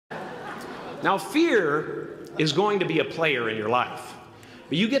Now, fear is going to be a player in your life,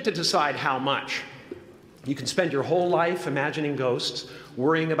 but you get to decide how much. You can spend your whole life imagining ghosts,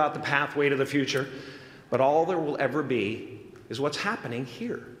 worrying about the pathway to the future, but all there will ever be is what's happening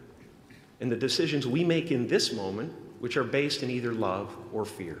here, and the decisions we make in this moment, which are based in either love or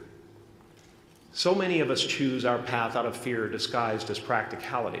fear. So many of us choose our path out of fear disguised as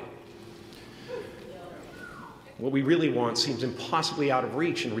practicality. What we really want seems impossibly out of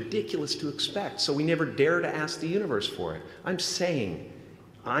reach and ridiculous to expect, so we never dare to ask the universe for it. I'm saying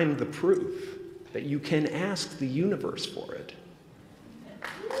I'm the proof that you can ask the universe for it.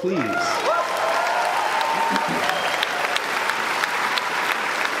 Please.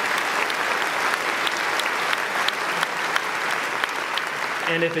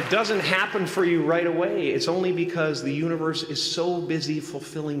 And if it doesn't happen for you right away, it's only because the universe is so busy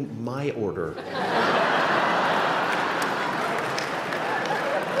fulfilling my order.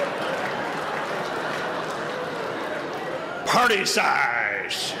 Party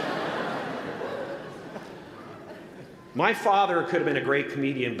size! My father could have been a great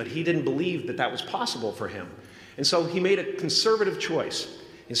comedian, but he didn't believe that that was possible for him. And so he made a conservative choice.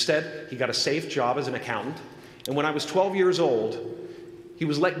 Instead, he got a safe job as an accountant. And when I was 12 years old, he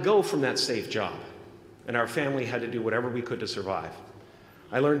was let go from that safe job. And our family had to do whatever we could to survive.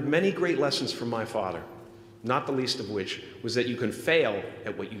 I learned many great lessons from my father, not the least of which was that you can fail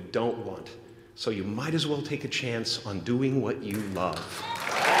at what you don't want. So you might as well take a chance on doing what you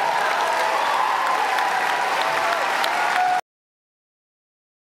love.